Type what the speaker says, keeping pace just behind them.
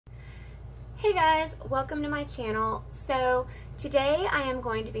Hey guys, welcome to my channel. So today I am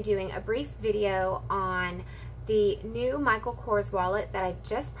going to be doing a brief video on the new Michael Kors wallet that I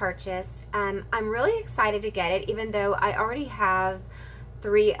just purchased. I'm really excited to get it, even though I already have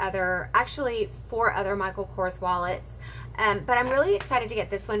four other Michael Kors wallets. But I'm really excited to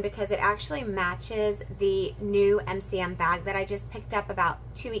get this one because it actually matches the new MCM bag that I just picked up about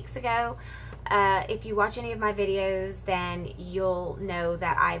 2 weeks ago. If you watch any of my videos, then you'll know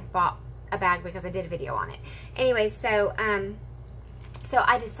that I bought a bag because I did a video on it. Anyway, so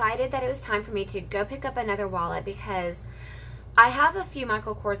I decided that it was time for me to go pick up another wallet because I have a few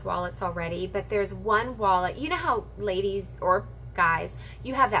Michael Kors wallets already, but there's one wallet. You know how ladies or guys,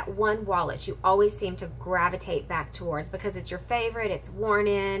 you have that one wallet you always seem to gravitate back towards because it's your favorite, it's worn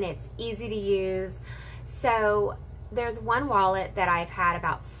in, it's easy to use. So there's one wallet that I've had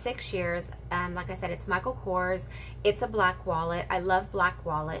about 6 years. Like I said, it's Michael Kors. It's a black wallet. I love black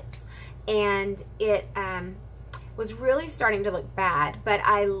wallets. And it was really starting to look bad, but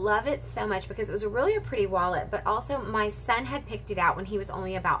I love it so much because it was really a pretty wallet. But also my son had picked it out when he was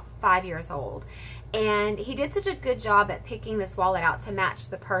only about 5 years old, and he did such a good job at picking this wallet out to match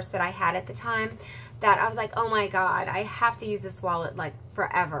the purse that I had at the time that I was like, oh my god, I have to use this wallet like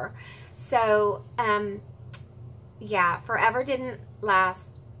forever. So yeah, forever didn't last,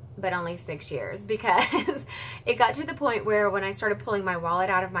 but only 6 years, because it got to the point where when I started pulling my wallet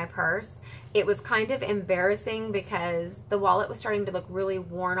out of my purse, it was kind of embarrassing because the wallet was starting to look really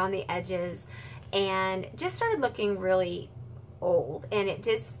worn on the edges and just started looking really old, and it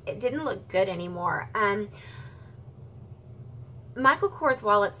didn't look good anymore. Michael Kors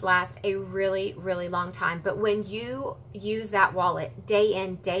wallets last a really, really long time, but when you use that wallet day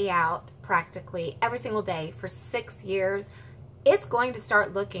in, day out, practically every single day for 6 years, it's going to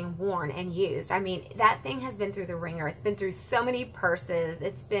start looking worn and used. I mean, that thing has been through the ringer. It's been through so many purses.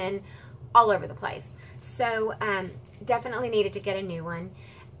 It's been all over the place. So definitely needed to get a new one.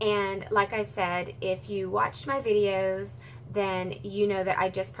 And like I said, if you watched my videos, then you know that I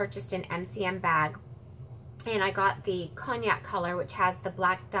just purchased an MCM bag. And I got the cognac color, which has the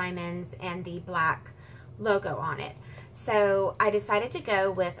black diamonds and the black logo on it. So I decided to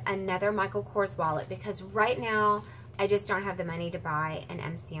go with another Michael Kors wallet because right now I just don't have the money to buy an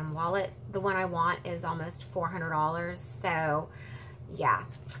MCM wallet. The one I want is almost $400. So yeah,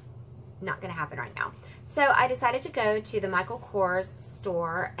 not going to happen right now. So I decided to go to the Michael Kors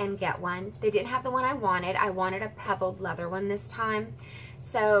store and get one. They didn't have the one I wanted. I wanted a pebbled leather one this time.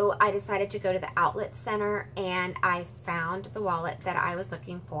 So I decided to go to the outlet center and I found the wallet that I was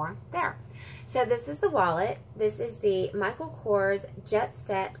looking for there. So this is the wallet. This is the Michael Kors Jet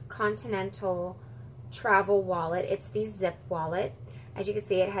Set Continental travel wallet. It's the zip wallet. As you can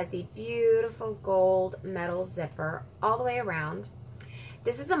see, it has the beautiful gold metal zipper all the way around.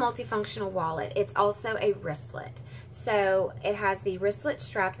 This is a multifunctional wallet. It's also a wristlet. So it has the wristlet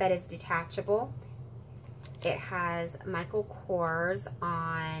strap that is detachable. It has Michael Kors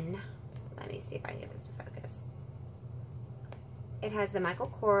on, let me see if I can get this to focus. It has the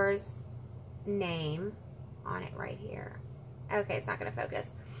Michael Kors name on it right here. Okay, it's not going to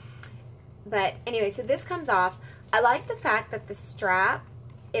focus. But anyway, so this comes off. I like the fact that the strap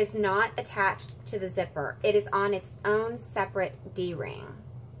is not attached to the zipper. It is on its own separate D-ring.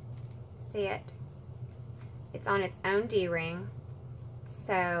 See it? It's on its own D-ring.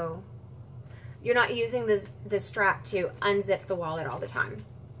 So you're not using the strap to unzip the wallet all the time.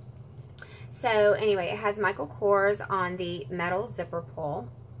 So anyway, it has Michael Kors on the metal zipper pull.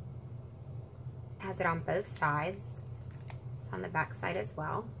 It has it on both sides. It's on the back side as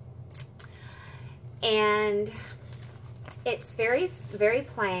well. And it's very, very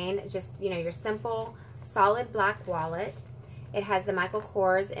plain, just, you know, your simple, solid black wallet. It has the Michael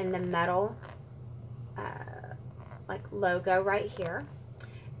Kors in the metal, like, logo right here.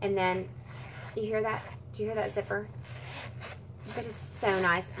 And then, you hear that? Do you hear that zipper? That is so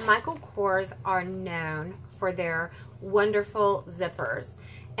nice. Michael Kors are known for their wonderful zippers.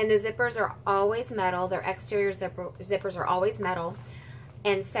 And the zippers are always metal. Their exterior zippers are always metal.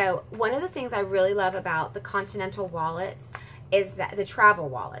 And so one of the things I really love about the Continental wallets is that the travel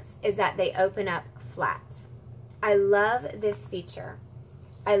wallets is that they open up flat. I love this feature.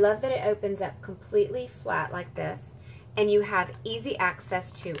 I love that it opens up completely flat like this, and you have easy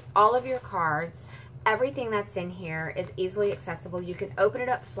access to all of your cards. Everything that's in here is easily accessible. You can open it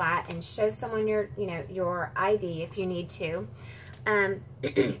up flat and show someone your, you know, your ID if you need to.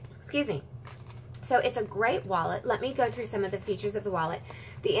 Excuse me. So it's a great wallet. Let me go through some of the features of the wallet.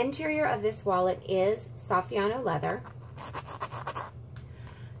 The interior of this wallet is Saffiano leather.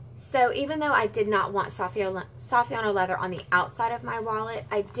 So even though I did not want Saffiano leather on the outside of my wallet,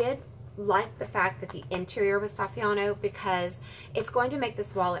 I did like the fact that the interior was Saffiano because it's going to make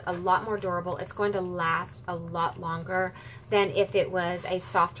this wallet a lot more durable. It's going to last a lot longer than if it was a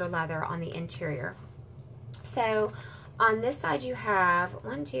softer leather on the interior. So on this side you have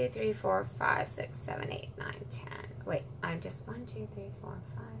 1, 2, 3, 4, 5, 6, 7, 8, 9, 10. Wait, I'm just 1, 2, 3, 4,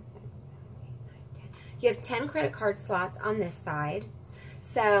 5, 6, 7, 8, 9, 10. You have 10 credit card slots on this side.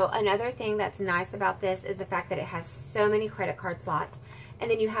 So another thing that's nice about this is the fact that it has so many credit card slots. And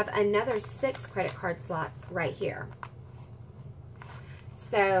then you have another 6 credit card slots right here.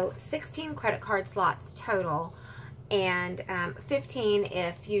 So 16 credit card slots total, and 15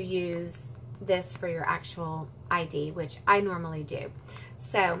 if you use this for your actual ID, which I normally do.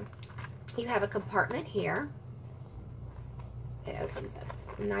 So you have a compartment here. It opens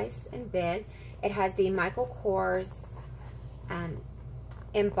up nice and big. It has the Michael Kors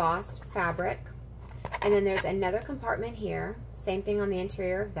embossed fabric. And then there's another compartment here. Same thing on the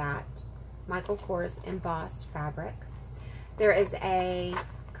interior of that. Michael Kors embossed fabric. There is a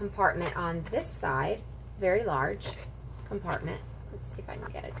compartment on this side. Very large compartment. Let's see if I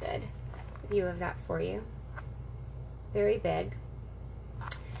can get a good view of that for you. Very big.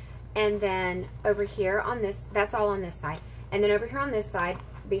 And then over here on this, that's all on this side. And then over here on this side,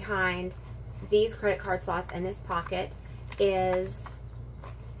 behind these credit card slots and this pocket, is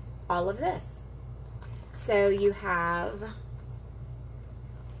all of this. So you have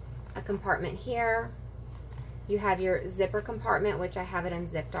a compartment here. You have your zipper compartment, which I have it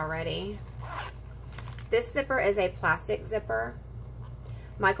unzipped already. This zipper is a plastic zipper.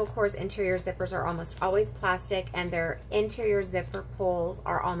 Michael Kors interior zippers are almost always plastic, and their interior zipper pulls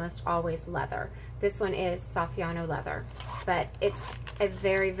are almost always leather. This one is Saffiano leather, but it's a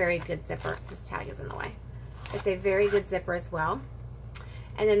very, very good zipper. This tag is in the way. It's a very good zipper as well.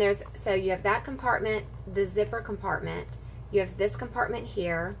 And then so you have that compartment, the zipper compartment, you have this compartment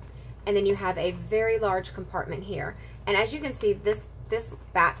here, and then you have a very large compartment here. And as you can see, this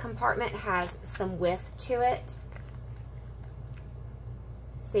back compartment has some width to it.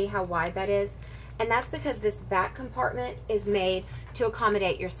 See how wide that is? And that's because this back compartment is made to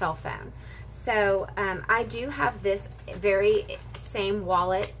accommodate your cell phone. So I do have this very same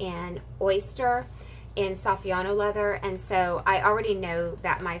wallet in oyster, in Saffiano leather, and so I already know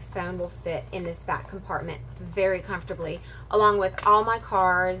that my phone will fit in this back compartment very comfortably, along with all my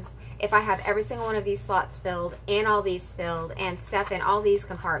cards. If I have every single one of these slots filled and all these filled and stuff in all these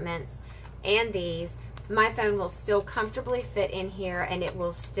compartments and these, my phone will still comfortably fit in here, and it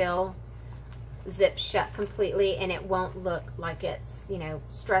will still zip shut completely, and it won't look like it's, you know,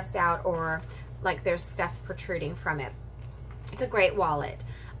 stressed out or like there's stuff protruding from it. It's a great wallet.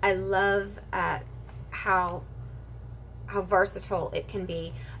 I love how versatile it can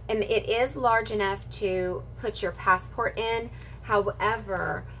be, and it is large enough to put your passport in.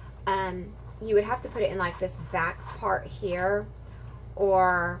 However, you would have to put it in like this back part here,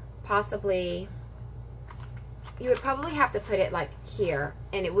 or possibly you would probably have to put it like here,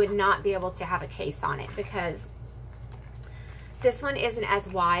 and it would not be able to have a case on it because this one isn't as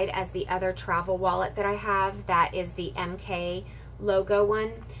wide as the other travel wallet that I have. That is the MK logo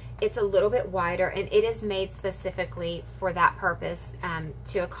one. It's a little bit wider, and it is made specifically for that purpose,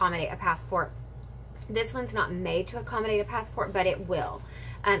 to accommodate a passport. This one's not made to accommodate a passport, but it will,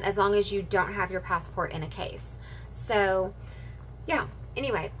 as long as you don't have your passport in a case. So, yeah.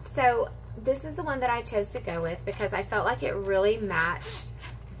 Anyway, so this is the one that I chose to go with because I felt like it really matched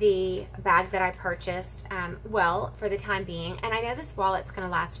the bag that I purchased well for the time being. And I know this wallet's going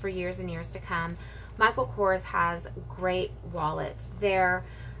to last for years and years to come. Michael Kors has great wallets. Their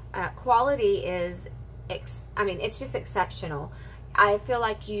quality is, it's just exceptional. I feel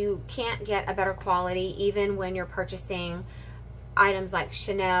like you can't get a better quality even when you're purchasing items like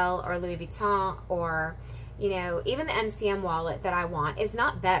Chanel or Louis Vuitton, or, you know, even the MCM wallet that I want is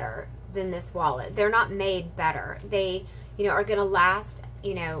not better than this wallet. They're not made better. They, you know, are going to last,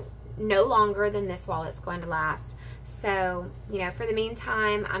 you know, no longer than this wallet's going to last. So, you know, for the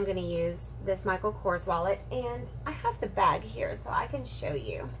meantime, I'm going to use this Michael Kors wallet, and I have the bag here so I can show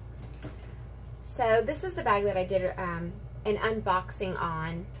you. So this is the bag that I did an unboxing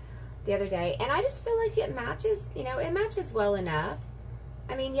on the other day, and I just feel like it matches, you know, it matches well enough.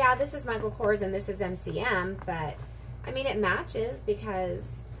 I mean, yeah, this is Michael Kors and this is MCM, but I mean, it matches because,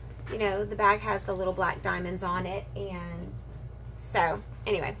 you know, the bag has the little black diamonds on it, and so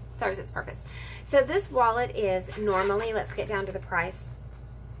anyway, serves its purpose. So this wallet is normally, let's get down to the price.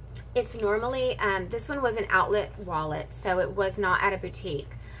 It's normally, this one was an outlet wallet, so it was not at a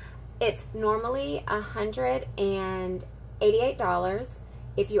boutique. It's normally $188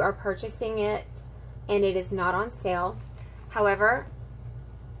 if you are purchasing it and it is not on sale. However,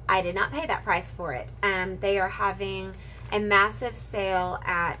 I did not pay that price for it. They are having a massive sale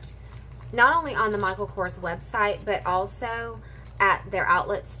at not only on the Michael Kors website, but also at their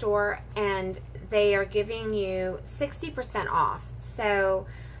outlet store, and they are giving you 60% off. So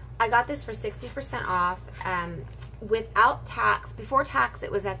I got this for 60% off without tax. Before tax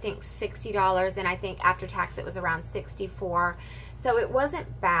it was, I think, $60, and I think after tax it was around $64. So it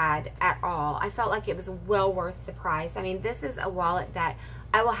wasn't bad at all. I felt like it was well worth the price. I mean, this is a wallet that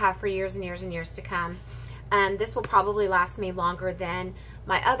I will have for years and years and years to come. This will probably last me longer than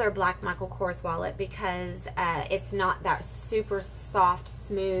my other black Michael Kors wallet, because it's not that super soft,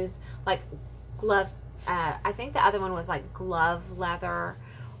 smooth, like glove. I think the other one was like glove leather,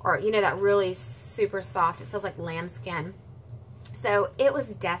 or, you know, that really super soft. It feels like lambskin. So it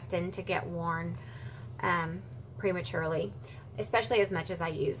was destined to get worn prematurely, especially as much as I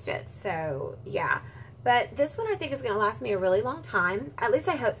used it. So yeah, but this one I think is going to last me a really long time. At least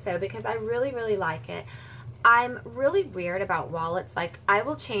I hope so, because I really, really like it. I'm really weird about wallets. Like, I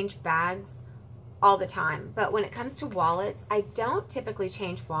will change bags all the time, but when it comes to wallets, I don't typically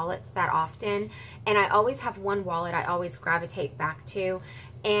change wallets that often, and I always have one wallet I always gravitate back to,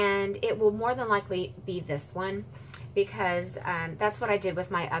 and it will more than likely be this one, because that's what I did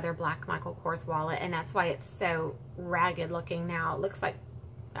with my other black Michael Kors wallet, and that's why it's so ragged looking now. It looks like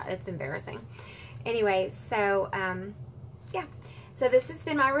it's embarrassing. Anyway, so yeah. So this has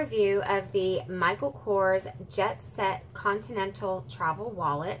been my review of the Michael Kors Jet Set Continental Travel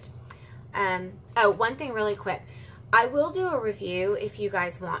Wallet. Oh, one thing really quick. I will do a review, if you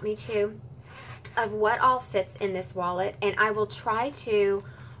guys want me to, of what all fits in this wallet, and I will try to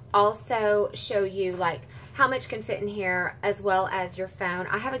also show you like how much can fit in here, as well as your phone.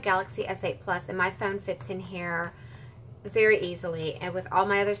 I have a Galaxy S8 Plus, and my phone fits in here very easily, and with all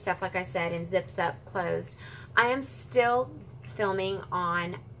my other stuff, like I said, and zips up, closed. I am still filming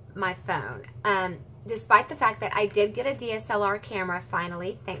on my phone, despite the fact that I did get a DSLR camera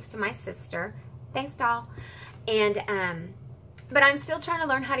finally, thanks to my sister. Thanks, doll. And but I'm still trying to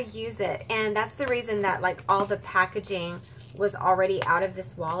learn how to use it, and that's the reason that like all the packaging was already out of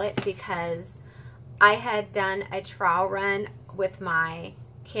this wallet, because I had done a trial run with my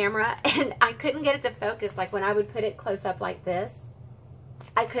camera and I couldn't get it to focus. Like, when I would put it close up like this,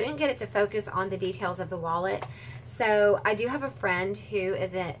 I couldn't get it to focus on the details of the wallet. So I do have a friend who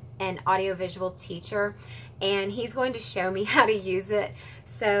is an audiovisual teacher, and he's going to show me how to use it.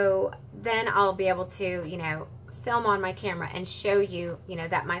 So then I'll be able to, you know, film on my camera and show you, you know,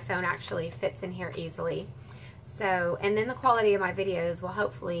 that my phone actually fits in here easily. So, and then the quality of my videos will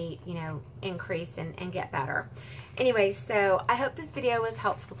hopefully, you know, increase and get better. Anyway, so I hope this video was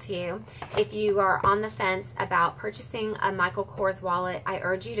helpful to you. If you are on the fence about purchasing a Michael Kors wallet, I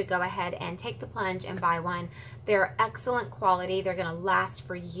urge you to go ahead and take the plunge and buy one. They're excellent quality. They're going to last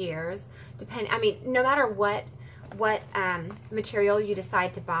for years. I mean, no matter what material you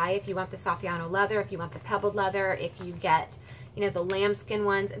decide to buy, if you want the Saffiano leather, if you want the pebbled leather, if you get, you know, the lambskin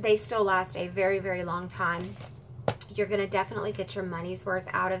ones, they still last a very, very long time. You're going to definitely get your money's worth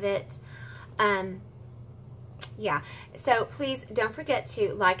out of it. Yeah, so please don't forget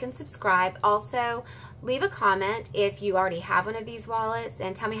to like and subscribe. Also, leave a comment if you already have one of these wallets,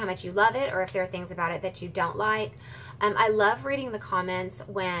 and tell me how much you love it, or if there are things about it that you don't like. I love reading the comments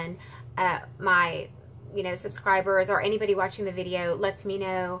when my, you know, subscribers or anybody watching the video lets me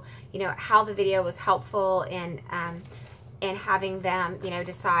know, you know, how the video was helpful in having them, you know,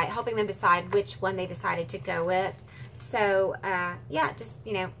 helping them decide which one they decided to go with. So, yeah, just,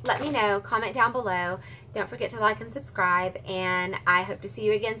 you know, let me know. Comment down below. Don't forget to like and subscribe, and I hope to see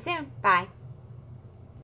you again soon. Bye.